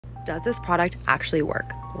Does this product actually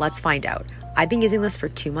work? Let's find out. I've been using this for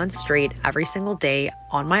 2 months straight every single day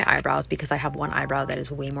on my eyebrows because I have one eyebrow that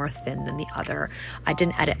is way more thin than the other. I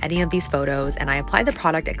didn't edit any of these photos and I applied the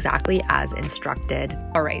product exactly as instructed.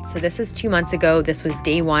 All right, so this is 2 months ago. This was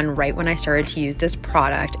day one, right when I started to use this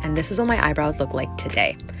product, and this is what my eyebrows look like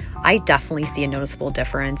today. I definitely see a noticeable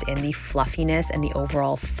difference in the fluffiness and the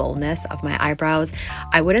overall fullness of my eyebrows.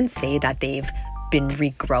 I wouldn't say that they've been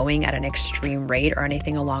regrowing at an extreme rate or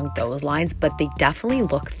anything along those lines, but they definitely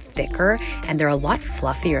look thicker and they're a lot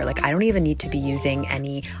fluffier. Like, I don't even need to be using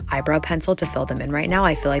any eyebrow pencil to fill them in right now.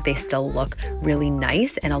 I feel like they still look really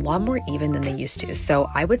nice and a lot more even than they used to. So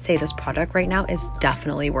I would say this product right now is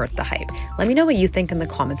definitely worth the hype. Let me know what you think in the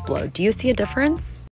comments below. Do you see a difference?